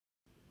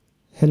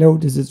Hello,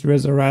 this is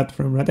RADACAD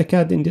from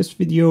RADACAD. In this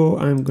video,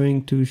 I'm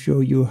going to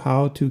show you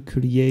how to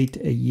create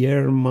a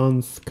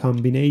year-month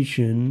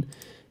combination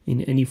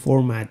in any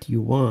format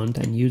you want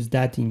and use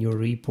that in your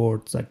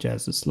report, such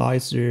as a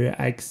slicer,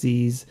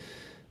 axes.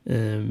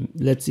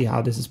 Let's see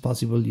how this is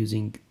possible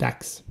using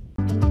DAX.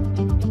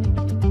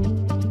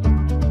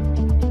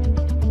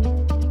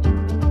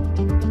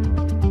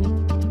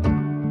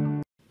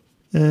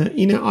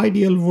 In an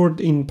ideal world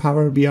in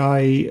Power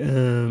BI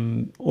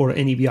or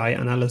any BI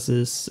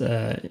analysis,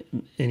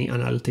 any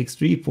analytics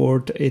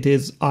report, it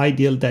is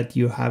ideal that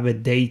you have a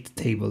date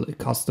table, a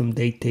custom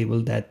date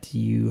table that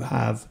you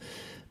have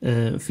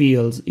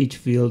fields, each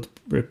field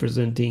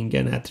representing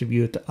an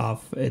attribute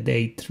of a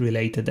date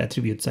related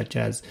attribute such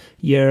as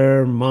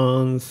year,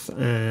 month,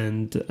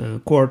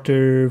 and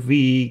quarter,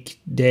 week,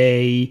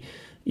 day.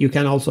 You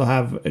can also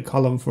have a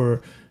column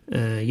for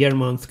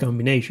year-month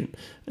combination.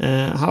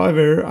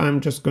 However,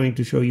 I'm just going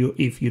to show you,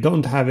 if you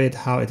don't have it,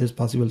 how it is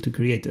possible to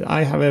create it.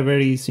 I have a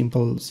very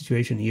simple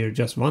situation here,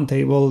 just one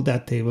table.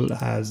 That table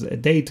has a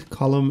date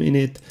column in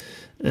it.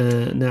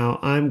 Now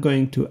I'm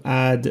going to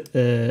add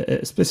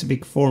a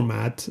specific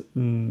format,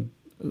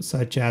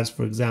 such as,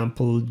 for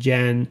example,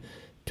 Jan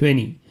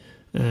 20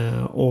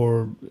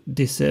 or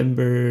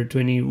December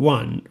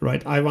 21,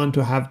 right? I want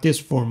to have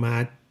this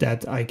format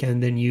that I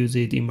can then use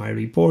it in my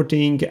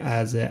reporting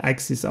as an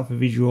axis of a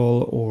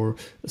visual or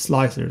a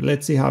slicer.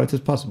 Let's see how it is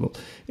possible.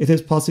 It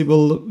is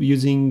possible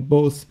using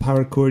both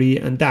Power Query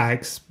and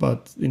DAX,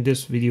 but in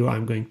this video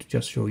I'm going to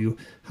just show you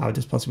how it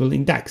is possible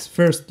in DAX.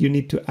 First, you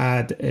need to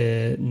add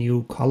a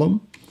new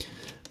column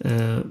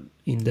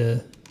in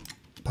the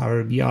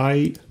Power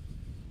BI,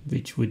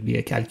 which would be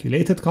a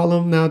calculated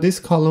column. Now this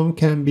column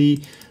can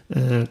be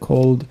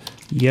called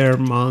year,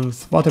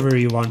 month, whatever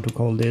you want to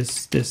call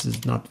this. This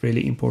is not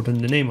really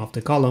important, the name of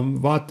the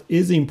column. What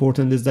is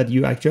important is that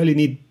you actually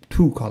need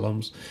two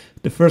columns.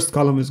 The first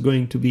column is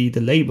going to be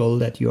the label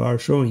that you are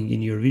showing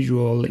in your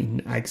visual,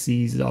 in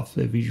axes of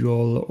the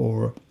visual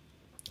or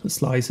a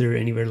slicer,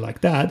 anywhere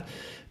like that.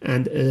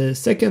 And a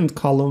second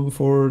column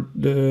for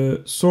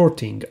the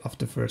sorting of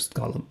the first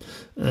column.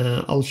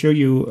 I'll show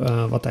you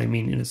what I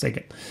mean in a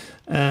second.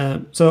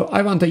 So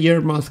I want a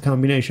year-month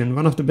combination.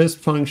 One of the best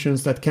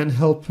functions that can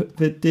help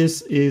with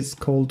this is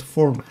called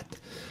format.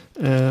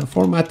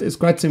 Format is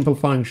quite simple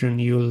function.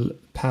 You'll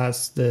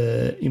pass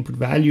the input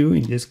value,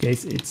 in this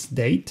case it's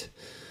date,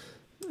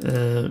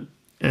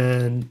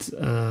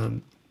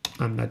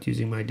 I'm not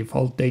using my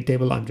default date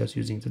table, I'm just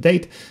using the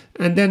date.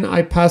 And then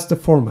I pass the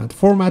format.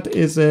 Format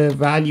is a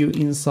value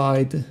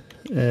inside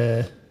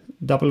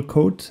double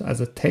quote as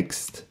a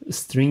text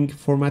string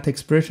format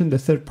expression. The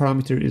third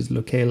parameter is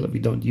locale. We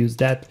don't use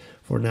that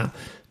for now.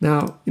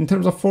 Now, in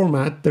terms of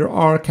format, there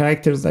are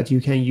characters that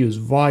you can use.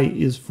 Y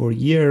is for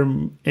year,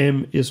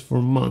 M is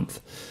for month.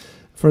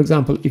 For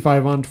example, if I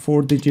want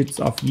 4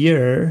 digits of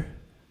year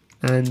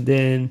and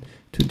then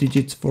 2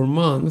 digits for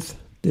month,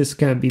 this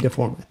can be the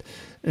format.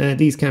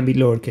 These can be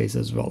lowercase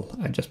as well.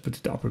 I just put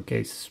it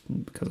uppercase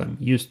because I'm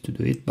used to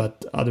do it,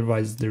 but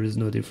otherwise there is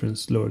no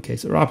difference,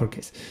 lowercase or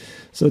uppercase.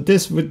 So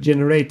this would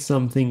generate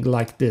something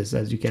like this.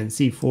 As you can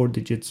see, 4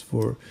 digits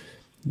for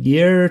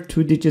year,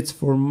 2 digits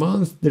for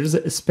month. There's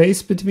a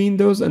space between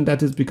those, and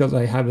that is because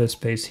I have a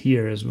space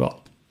here as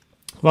well.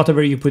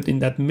 Whatever you put in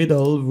that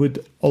middle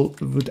would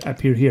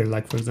appear here.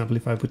 Like, for example,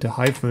 if I put a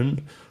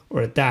hyphen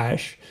or a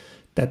dash,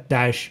 that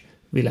dash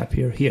will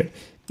appear here.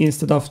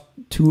 Instead of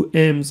 2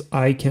 M's,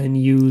 I can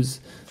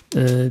use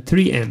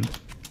 3 M.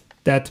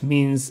 That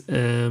means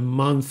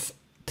month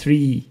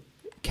 3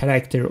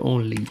 character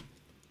only.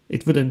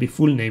 It wouldn't be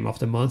full name of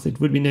the month. It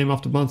would be name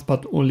of the month,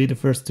 but only the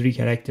first 3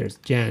 characters,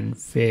 Jan,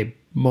 Feb,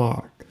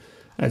 March,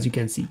 as you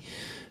can see.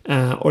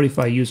 Or if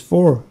I use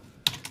 4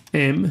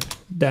 M,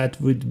 that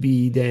would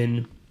be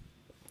then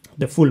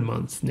the full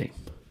month name,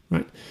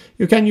 right?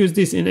 You can use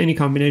this in any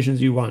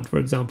combinations you want. For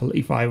example,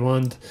 if I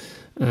want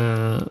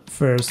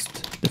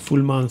first the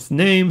full month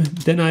name,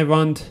 then I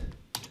want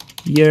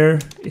year,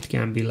 it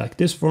can be like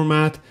this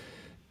format.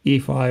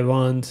 If I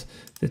want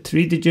the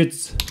 3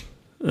 digits,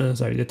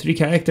 the 3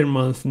 character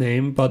month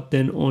name, but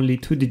then only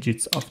 2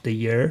 digits of the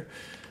year,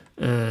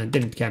 then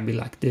it can be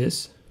like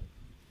this.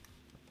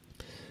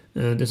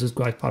 This is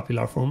quite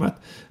popular format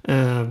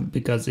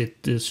because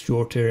it is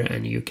shorter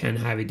and you can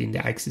have it in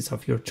the axis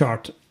of your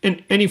chart.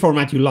 And any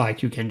format you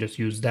like, you can just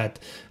use that.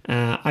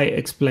 I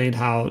explained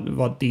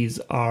what these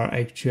are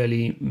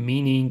actually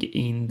meaning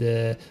in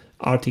the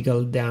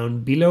article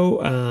down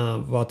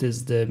below. What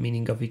is the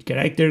meaning of each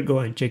character? Go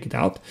and check it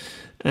out.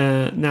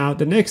 Now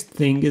the next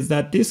thing is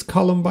that this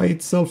column by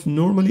itself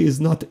normally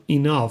is not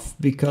enough,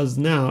 because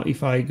now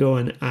if I go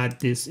and add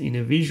this in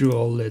a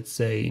visual, let's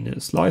say in a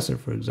slicer,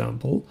 for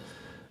example,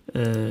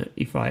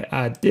 if I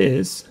add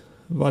this,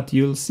 what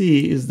you'll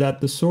see is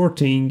that the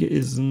sorting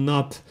is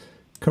not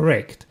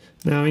correct.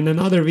 Now, in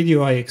another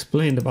video, I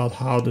explained about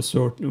why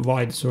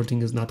the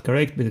sorting is not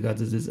correct, because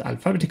this is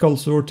alphabetical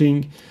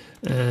sorting.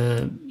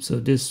 So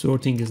this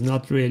sorting is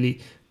not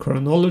really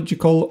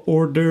chronological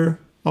order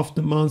of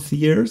the month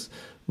years,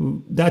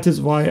 That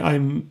is why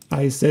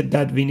I said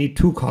that we need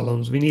two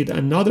columns. We need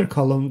another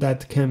column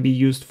that can be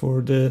used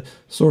for the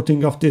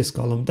sorting of this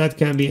column. That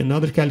can be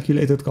another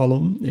calculated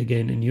column,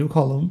 again a new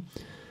column.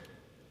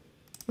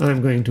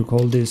 I'm going to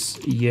call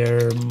this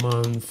year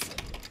month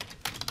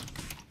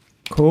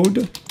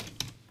code,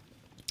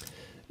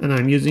 and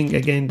I'm using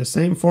again the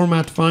same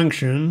format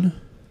function.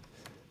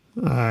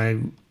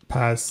 I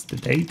pass the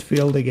date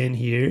field again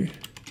here,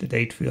 the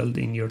date field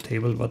in your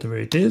table, whatever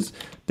it is.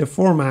 The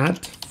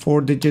format,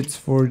 4 digits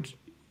for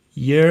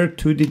year,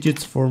 2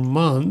 digits for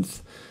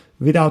month,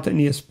 without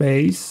any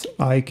space.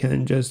 I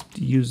can just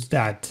use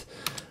that.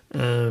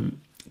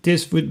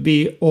 This would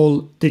be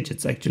all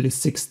digits, actually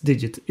 6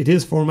 digits. It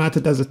is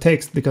formatted as a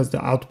text because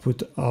the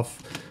output of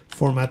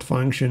format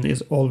function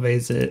is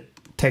always a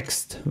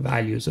text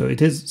value. So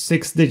it is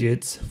 6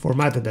 digits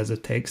formatted as a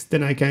text.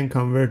 Then I can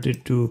convert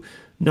it to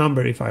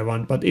number if I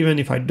want. But even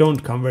if I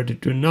don't convert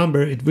it to a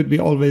number, it would be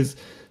always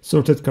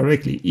sorted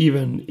correctly,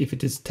 even if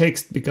it is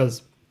text,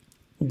 because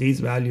these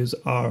values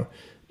are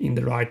in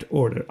the right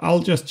order.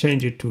 I'll just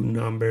change it to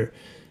number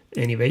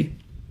anyway.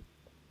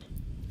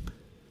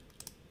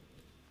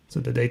 So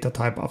the data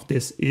type of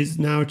this is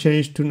now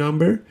changed to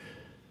number.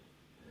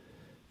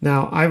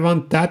 Now I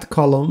want that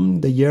column,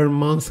 the year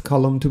month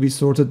column, to be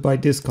sorted by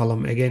this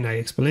column. Again, I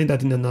explained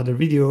that in another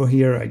video.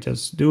 Here I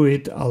just do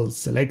it. I'll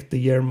select the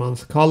year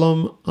month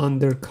column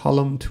under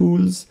column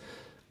tools.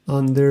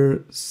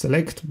 Under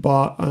select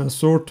by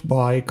sort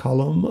by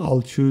column,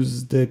 I'll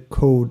choose the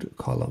code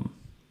column.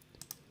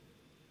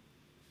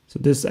 So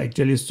this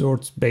actually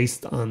sorts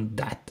based on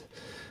that.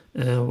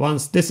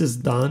 Once this is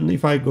done,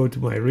 if I go to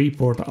my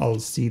report, I'll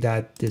see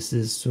that this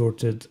is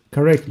sorted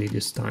correctly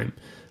this time.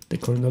 The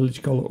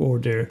chronological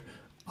order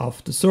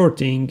of the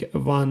sorting.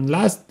 One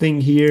last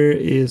thing here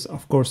is,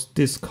 of course,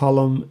 this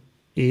column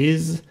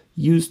is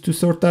used to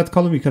sort that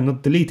column. You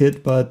cannot delete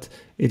it, but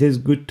it is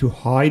good to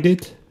hide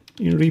it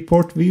in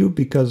report view,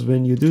 because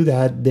when you do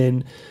that,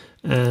 then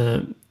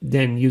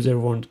user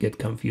won't get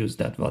confused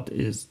that what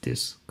is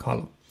this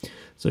column.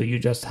 So you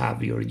just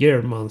have your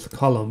year month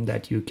column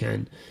that you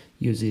can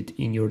use it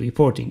in your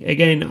reporting.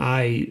 Again,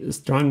 I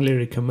strongly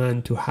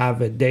recommend to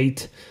have a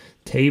date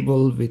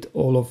table with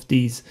all of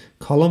these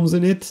columns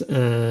in it.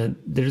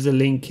 There's a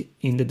link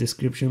in the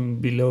description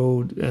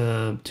below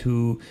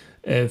to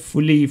a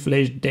fully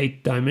fledged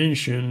date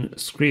dimension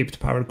script,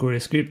 Power Query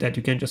script, that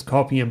you can just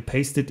copy and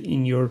paste it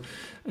in your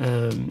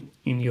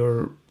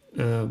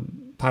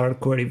Power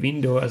Query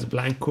window as a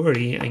blank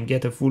query and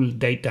get a full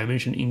date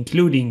dimension,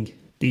 including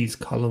these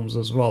columns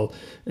as well,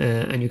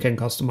 and you can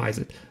customize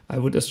it. I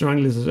would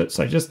strongly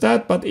suggest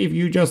that, but if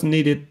you just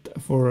need it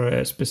for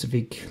a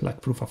specific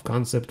like proof of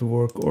concept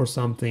work or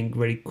something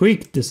very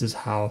quick, this is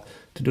how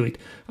to do it.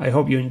 I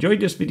hope you enjoyed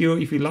this video.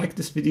 If you like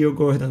this video,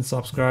 go ahead and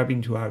subscribe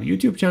into our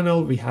YouTube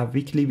channel. We have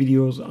weekly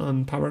videos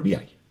on Power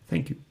BI.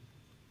 Thank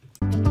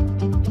you.